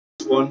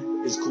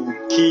one is called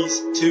Keys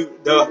to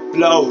the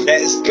Flow.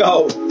 Let's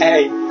go.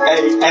 Hey,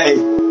 hey, hey.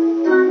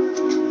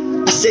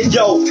 I said,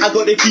 yo, I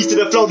got the keys to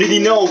the flow, did he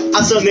know?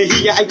 I turn the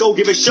heat, yeah, I go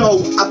give a show.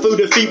 I feel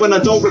the feet when I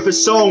don't rip a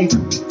song.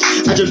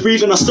 I just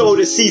breathe and I sow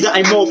the seeds that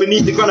I mow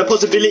beneath the ground, a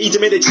possibility to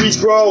make the trees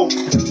grow.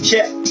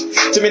 Yeah,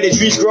 to make the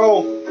trees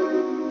grow.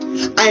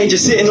 I ain't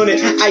just sitting on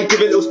it, I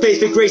give it a little space,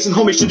 big grace and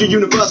homage to the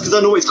universe, cause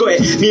I know it's got it.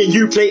 Me and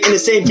you play in the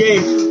same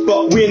game,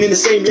 but we ain't in the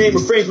same lane.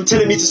 Refrain from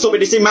telling me to stop it,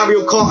 they say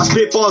Mario Kart, I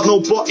split bars,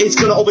 no but it's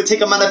gonna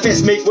overtake a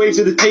manifest, make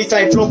waves with the pace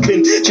I ain't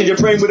flopping. Change your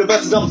brain with the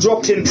verses I'm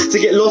dropping, to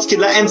get lost,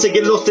 kid like M, to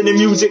get lost in the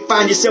music.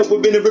 Find yourself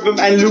within the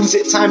rhythm and lose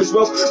it. Time is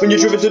wealth when you're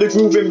driven to the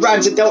groove, in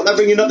rhymes are dealt like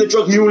bringing up the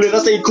drug muling. I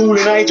stay cool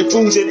and I ain't just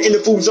cruising, in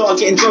the fools are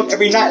getting drunk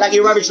every night like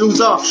your average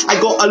loser.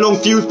 I got a long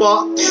fuse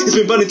bar, it's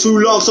been running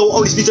too long, so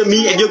only speak to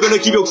me and you're gonna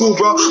keep your cool,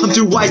 bro. I'm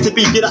too wise to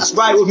be, yeah, that's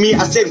right with me.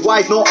 I said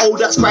wise, not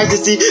old, that's crazy to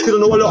see, cause I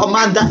know a lot of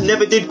man that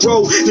never did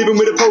grow, living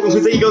with a program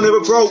cause they ego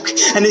never broke.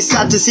 And it's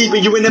sad to see,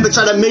 but you ain't never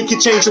try to make a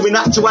change. So in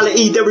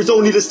actuality, there is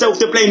only the self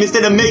to blame.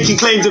 Instead of making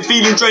claims and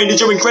feeling drained,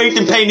 you're engraved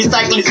in pain. This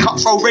cycle is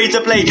cutthroat, ready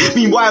to play.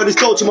 Meanwhile, this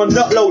torture on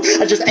nut load,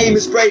 I just aim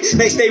and spray.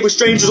 Next day with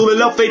strangers, all the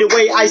love fade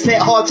away. I stay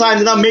at hard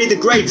times and I made the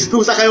grade.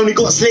 Feels like I only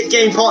got a slick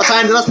game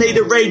part-time, then I stayed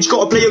the rage.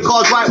 Gotta play your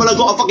cards right when I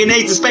got a fucking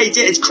ace of spades.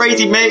 Yeah, it's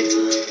crazy, mate.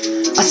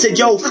 I said,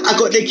 yo, I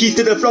got the keys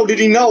to the flow, did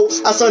he know?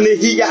 I turn the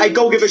heat, yeah, I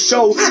go give a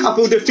show. I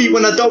feel defeat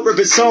when I don't rip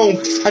a song.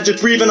 I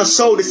just breathe and I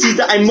sow the seeds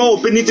that I mow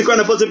beneath the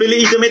ground, a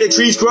possibility to make the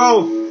trees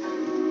grow.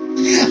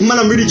 Man,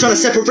 I'm really trying to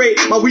separate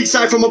my weak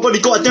side from my body,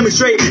 gotta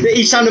demonstrate that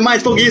each time the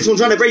mind's foggy is one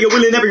trying to break your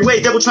will in every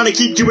way. Devil trying to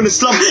keep you in a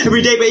slump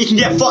every day, but he can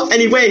get fucked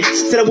anyway.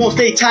 Said I won't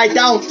stay tied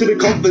down to the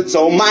comfort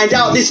zone. Mind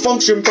out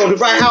dysfunction from the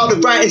right out. The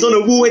writings on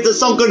the wall, it's a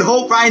sunken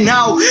hope right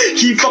now.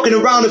 Keep fucking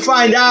around and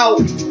find out.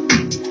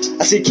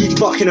 I said keep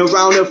fucking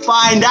around and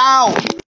find out.